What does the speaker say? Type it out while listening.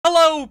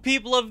Hello,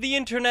 people of the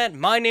internet,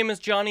 my name is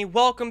Johnny.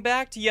 Welcome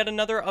back to yet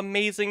another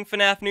amazing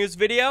FNaF news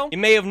video. You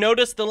may have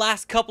noticed the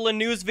last couple of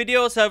news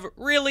videos have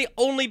really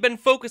only been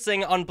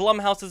focusing on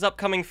Blumhouse's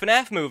upcoming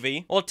FNaF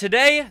movie. Well,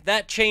 today,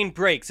 that chain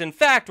breaks. In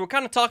fact, we're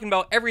kind of talking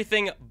about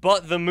everything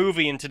but the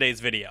movie in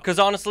today's video. Because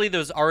honestly,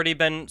 there's already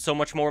been so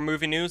much more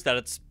movie news that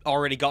it's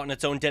already gotten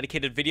its own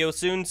dedicated video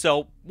soon,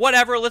 so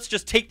whatever, let's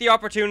just take the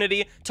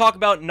opportunity, talk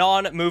about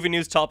non-movie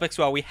news topics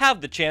while we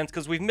have the chance,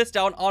 because we've missed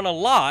out on a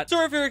lot.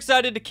 So if you're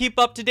excited to keep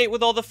up to date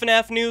with all the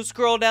FNaF news,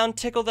 scroll down,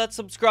 tickle that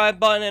subscribe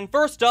button, and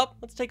first up,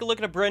 let's take a look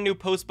at a brand new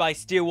post by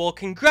Steelwool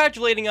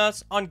congratulating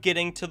us on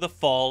getting to the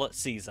fall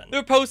season.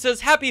 Their post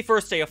says, "Happy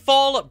first day of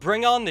fall,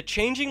 bring on the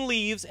changing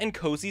leaves and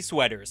cozy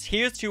sweaters.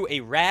 Here's to a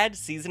rad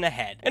season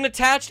ahead." And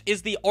attached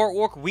is the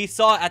artwork we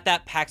saw at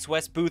that PAX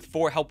West booth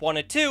for Help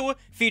Wanted 2,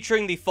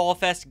 featuring the Fall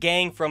Fest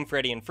gang from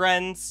Freddy and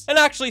Friends. And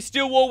actually,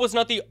 Steelwool was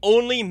not the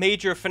only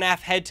major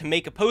FNaF head to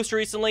make a post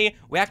recently.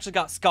 We actually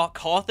got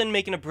Cawthon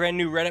making a brand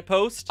new Reddit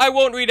post. I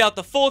won't read out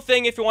the full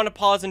thing. If you want to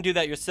pause and do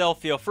that yourself,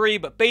 feel free,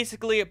 but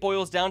basically it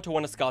boils down to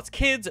one of Scott's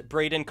kids,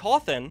 Braden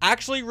Cawthon,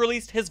 actually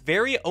released his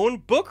very own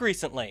book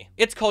recently.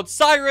 It's called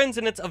Sirens,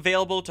 and it's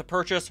available to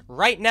purchase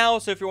right now,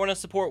 so if you want to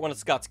support one of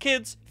Scott's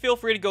kids, feel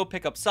free to go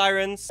pick up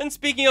Sirens. And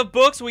speaking of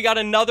books, we got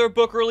another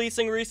book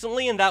releasing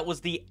recently, and that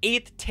was the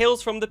 8th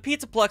Tales from the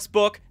Pizzaplex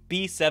book,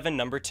 B7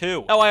 number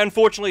 2. Now, I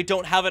unfortunately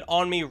don't have it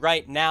on me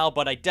right now,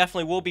 but I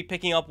definitely will be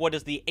picking up what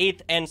is the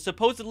 8th and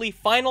supposedly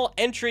final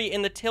entry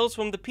in the Tales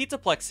from the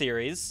Pizzaplex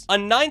series. A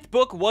 9th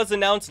book was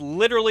announced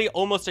literally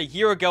almost a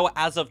year ago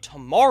as of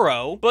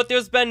tomorrow, but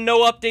there's been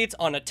no updates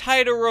on a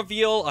title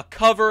reveal, a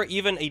cover,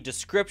 even a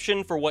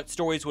description for what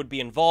stories would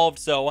be involved,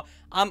 so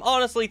I'm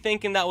honestly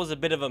thinking that was a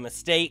bit of a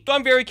mistake. So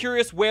I'm very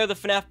curious where the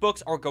FNaF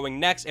books are going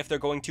next, if they're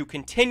going to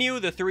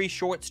continue the 3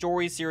 short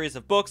story series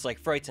of books like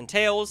Frights and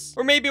Tales,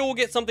 or maybe we'll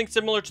get something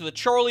similar to the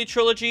Charlie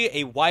trilogy,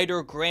 a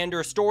wider,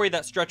 grander story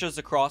that stretches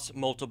across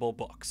multiple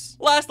books.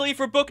 Lastly,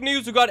 for book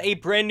news, we got a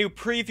brand new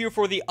preview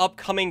for the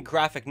upcoming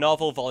graphic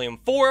novel Volume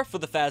 4 for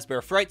the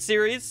Fazbear Frights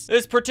series.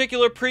 This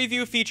particular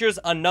preview features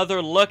another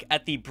look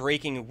at the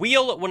Breaking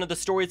Wheel, one of the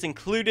stories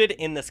included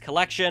in this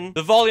collection.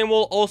 The volume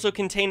will also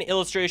contain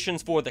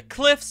illustrations for the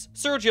Cliffs,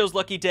 Sergio's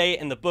Lucky Day,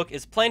 and the book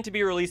is planned to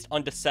be released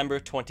on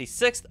December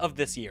 26th of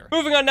this year.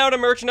 Moving on now to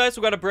merchandise,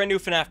 we got a brand new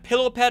FNaF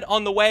pillow pet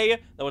on the way,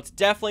 though it's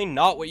definitely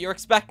not what you're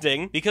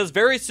expecting, because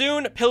very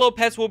soon, Pillow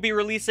Pets will be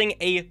releasing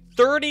a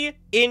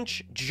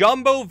 30-inch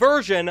jumbo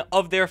version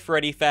of their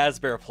Freddy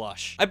Fazbear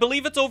plush. I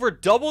believe it's over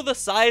double the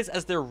size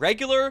as their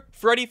regular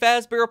Freddy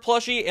Fazbear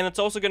plushie, and it's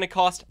also going to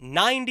cost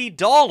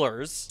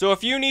 $90. So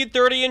if you need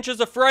 30 inches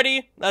of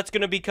Freddy, that's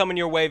going to be coming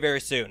your way very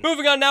soon.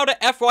 Moving on now to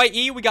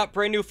FYE, we got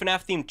brand new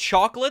FNaF-themed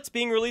chocolates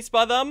being released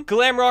by them.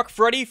 Glamrock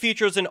Freddy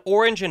features an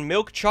orange and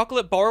milk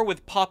chocolate bar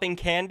with popping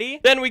candy.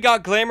 Then we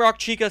got Glamrock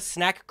Chica's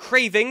Snack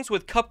Cravings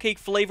with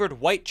cupcake-flavored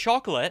white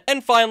chocolate.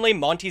 And finally,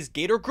 Monty's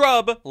Gator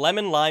Grub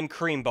Lemon Lime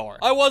Cream Bar.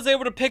 I was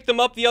able to pick them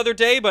up the other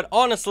day, but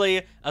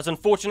honestly, as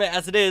unfortunate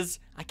as it is,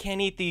 I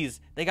can't eat these.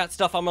 They got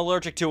stuff I'm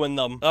allergic to in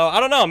them. I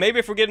don't know, maybe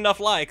if we get enough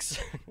likes,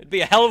 it'd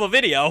be a hell of a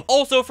video.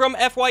 Also from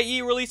FYE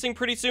releasing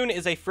pretty soon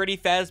is a Freddy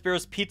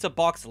Fazbear's Pizza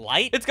Box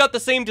Lite. It's got the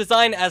same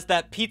design as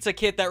that pizza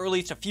kit that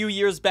released a few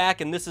years back,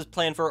 and this is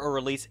planned for a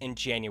release in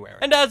January.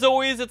 And as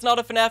always, it's not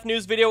a FNaF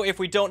news video if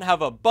we don't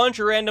have a bunch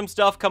of random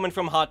stuff coming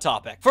from Hot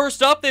Topic.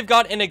 First up, they've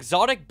got an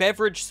exotic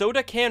beverage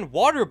soda can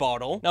water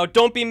bottle. Now,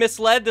 don't be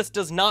misled, this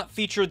does not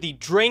feature the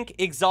drink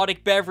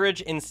exotic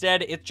beverage.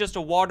 Instead, it's just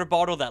a water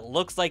bottle that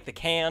looks like the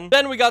can.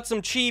 Then we got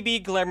some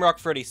Chibi Glamrock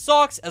Freddy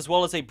socks, as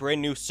well as a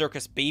brand new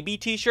Circus Baby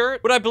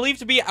t-shirt. What I believe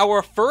to be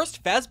our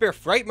first Fazbear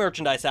Fright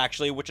merchandise,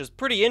 actually, which is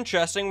pretty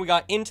interesting. We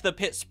got Into the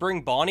Pit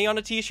Spring Bonnie on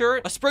a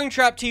t-shirt, a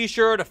Springtrap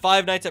t-shirt, a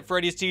Five Nights at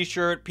Freddy's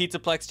t-shirt,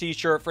 Pizzaplex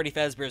t-shirt, Freddy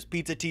Fazbear's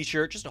Pizza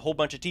t-shirt, just a whole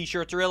bunch of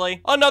t-shirts,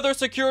 really. Another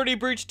Security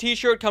Breach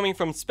t-shirt coming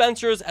from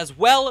Spencer's as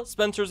well.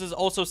 Spencer's is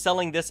also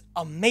selling this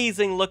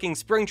amazing looking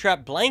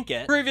Springtrap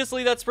blanket.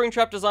 Previously, that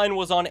Springtrap design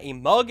was on a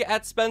mug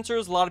at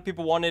Spencer's. A lot of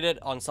people wanted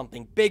it on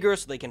something bigger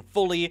so they can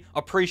fully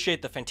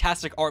appreciate the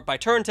fantastic art by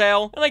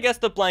Turntail, and I guess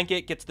the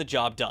blanket gets the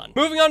job done.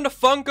 Moving on to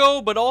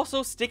Funko, but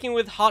also sticking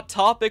with Hot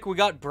Topic, we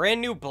got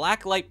brand new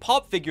Blacklight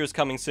pop figures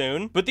coming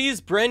soon, but these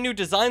brand new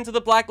designs of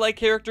the Blacklight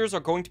characters are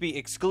going to be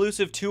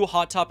exclusive to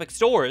Hot Topic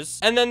stores,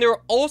 and then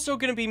they're also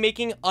going to be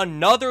making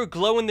another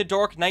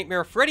glow-in-the-dark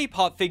Nightmare Freddy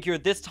pop figure,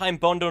 this time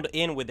bundled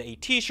in with a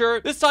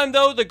t-shirt. This time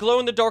though, the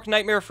glow-in-the-dark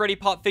Nightmare Freddy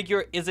pop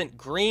figure isn't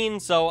green,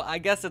 so I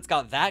guess it's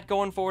got that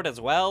going for it as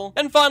well.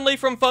 And finally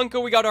from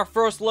Funko, we got our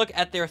first look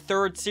at their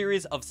 3rd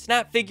series of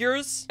Snap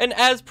figures, and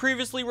as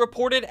previously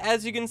reported,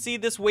 as you can see,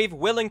 this this wave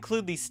will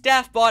include the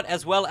staff bot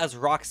as well as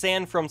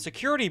Roxanne from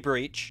Security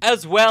Breach,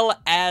 as well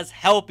as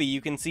Helpy.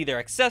 You can see their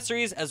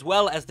accessories as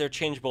well as their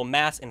changeable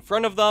mask in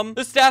front of them.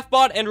 The staff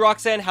bot and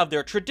Roxanne have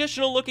their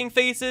traditional looking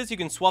faces. You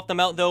can swap them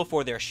out though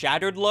for their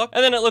shattered look.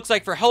 And then it looks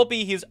like for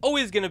Helpy, he's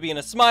always going to be in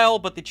a smile,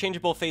 but the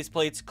changeable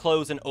faceplates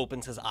close and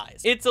opens his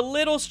eyes. It's a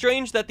little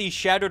strange that the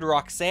shattered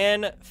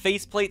Roxanne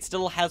faceplate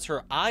still has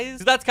her eyes.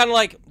 That's kind of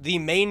like the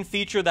main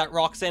feature that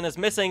Roxanne is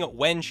missing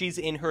when she's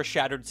in her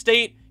shattered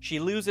state. She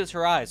loses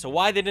her eyes. So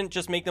why they didn't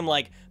just make them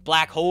like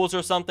black holes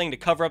or something to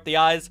cover up the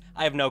eyes,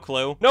 I have no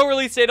clue. No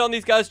release date on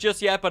these guys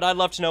just yet, but I'd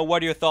love to know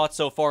what are your thoughts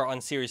so far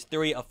on Series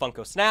 3 of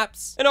Funko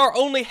Snaps. In our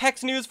only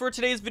Hex news for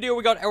today's video,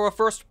 we got our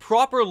first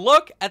proper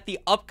look at the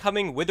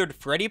upcoming Withered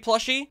Freddy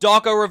plushie.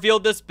 Dawko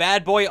revealed this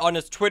bad boy on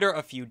his Twitter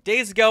a few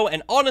days ago,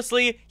 and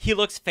honestly, he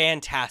looks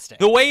fantastic.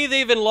 The way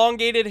they've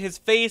elongated his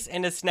face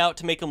and his snout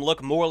to make him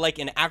look more like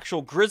an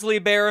actual grizzly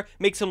bear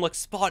makes him look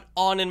spot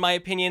on in my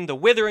opinion. The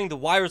withering, the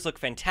wires look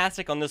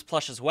fantastic on this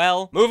plush as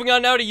well. Moving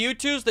on now to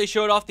YouTooz, they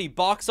showed off the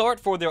box art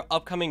for their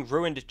upcoming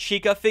ruined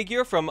Chica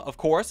figure from, of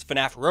course,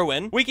 FNaF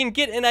Ruin. We can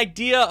get an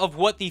idea of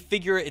what the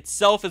figure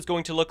itself is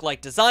going to look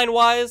like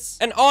design-wise,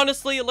 and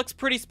honestly, it looks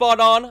pretty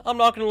spot on. I'm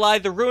not gonna lie,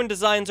 the Ruin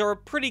designs are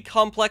pretty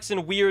complex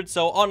and weird,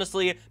 so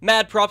honestly,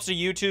 mad props to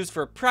YouTooz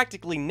for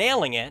practically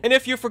nailing it. And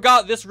if you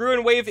forgot, this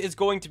Ruin wave is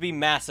going to be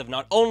massive.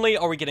 Not only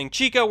are we getting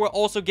Chica, we're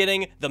also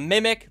getting the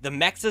Mimic, the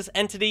Mexus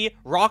entity,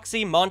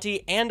 Roxy,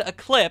 Monty, and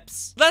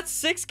Eclipse. That's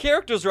 6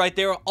 characters right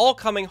there, all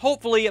coming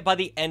hopefully by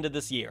the end of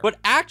this year. But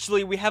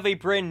actually, we have a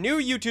brand new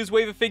YouTooz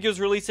wave of figures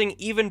releasing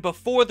even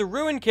before the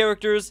Ruin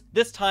characters,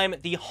 this time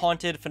the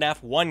Haunted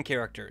FNaF 1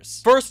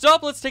 characters. First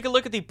up, let's take a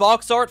look at the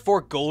box art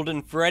for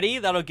Golden Freddy.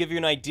 That'll give you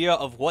an idea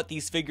of what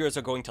these figures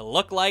are going to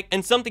look like.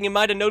 And something you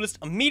might have noticed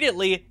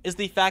immediately is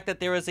the fact that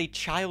there is a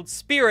child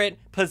spirit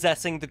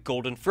possessing the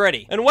Golden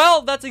Freddy. And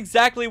well, that's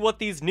exactly what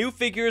these new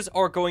figures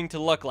are going to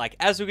look like.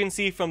 As we can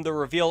see from the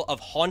reveal of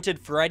Haunted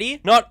Freddy,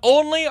 not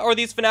only are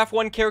these FNaF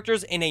 1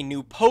 characters in a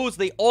new pose,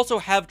 they also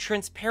have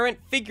transparent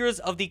figures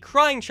of the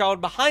crying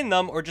child behind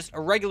them, or just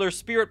a regular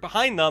spirit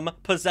behind them,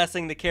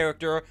 possessing the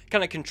character,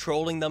 kind of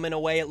controlling them in a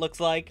way, it looks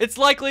like. It's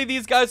likely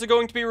these guys are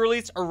going to be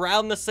released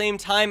around the same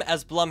time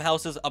as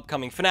Blumhouse's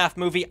upcoming FNaF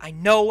movie. I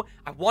know,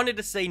 I wanted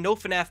to say no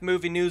FNaF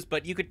movie news,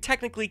 but you could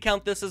technically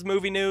count this as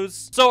movie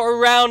news. So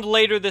around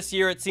later this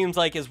year, it seems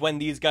like, is when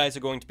these guys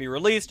are going to be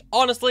released.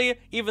 Honestly,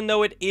 even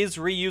though it is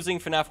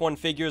reusing FNaF 1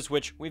 figures,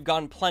 which we've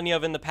gotten plenty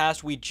of in the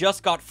past, we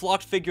just got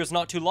flocked figures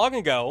not too long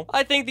ago,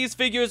 I think these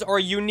figures are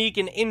unique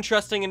and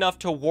interesting enough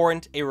to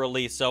warrant a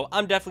release, so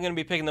I'm definitely going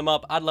to be picking them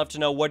up. I'd love to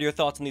know what are your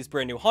thoughts on these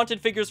brand new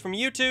Haunted figures from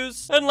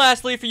YouTooz. And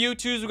lastly, for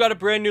YouTooz, we got a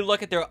brand new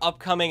look at their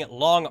upcoming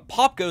long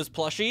Popgoes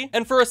plushie,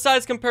 and for a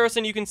size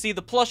comparison, you can see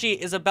the plushie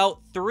is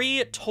about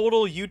 3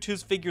 total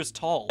YouTooz figures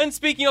tall. And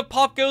speaking of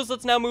Popgoes,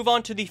 let's now move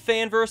on to the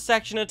fanverse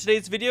section of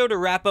today's video to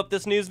wrap up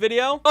this news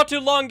video. Not too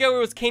long ago, it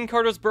was Kane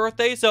Carter's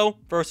birthday, so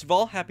first of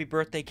all, happy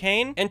birthday,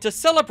 Kane. And to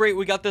celebrate,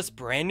 we got this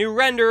brand new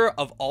render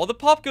of all the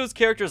Popgoes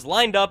characters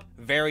lined up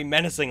very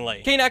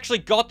menacingly. Kane actually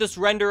got this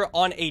render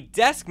on a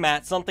desk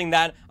mat, something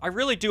that I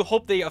really do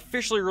hope they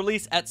officially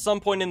release at some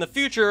point in the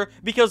future,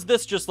 because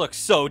this just looks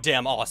so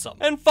damn awesome.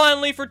 And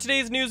finally, for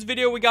today's news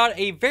video, we got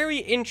a very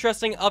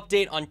interesting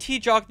update on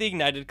TJoC the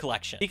Ignited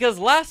Collection. Because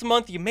last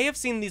month, you may have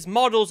seen these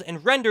models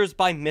and renders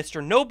by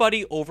Mr.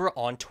 Nobody over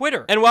on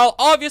Twitter. And while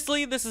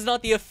obviously this is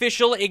not the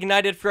official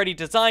Ignited Freddy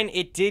design,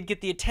 it did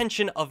get the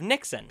attention of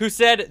Nixon, who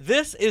said,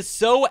 "This is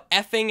so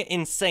effing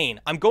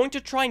insane. I'm going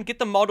to try and get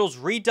the models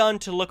redone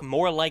to look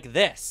more like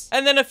this."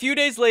 And then a few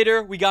days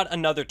later, we got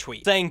another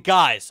tweet saying,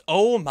 "Guys,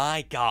 oh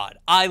my god,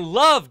 I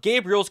love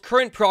Gabriel's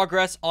current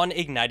progress on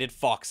Ignited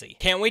Foxy.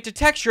 Can't wait to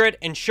texture it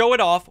and show it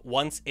off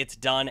once it's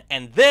done,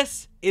 and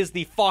this is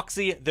the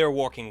Foxy they're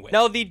working with."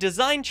 Now, the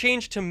design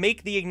change to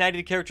make the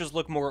Ignited characters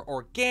look more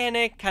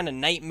organic, kind of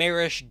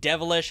nightmarish,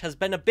 devilish, has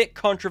been a bit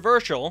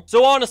controversial.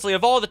 So honestly,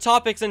 of all the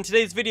topics in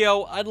today's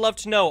video, I'd love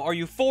to know, are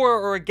you for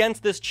or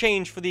against this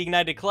change for the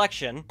Ignited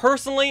collection?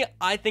 Personally,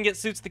 I think it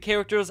suits the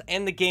characters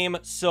and the game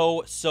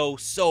so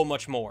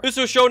much more. This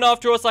was shown off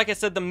to us, like I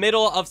said, the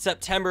middle of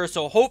September,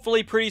 so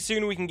hopefully pretty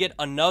soon we can get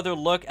another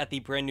look at the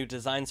brand new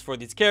designs for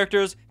these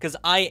characters, because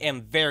I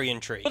am very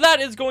intrigued. But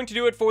that is going to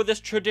do it for this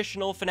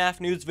traditional FNaF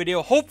news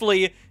video.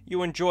 Hopefully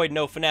you enjoyed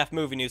no FNaF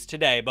movie news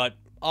today, but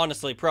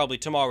honestly, probably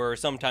tomorrow or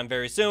sometime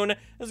very soon,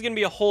 there's gonna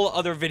be a whole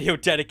other video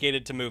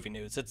dedicated to movie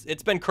news.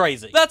 It's been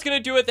crazy. That's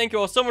gonna do it. Thank you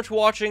all so much for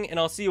watching, and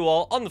I'll see you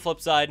all on the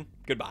flip side.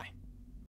 Goodbye.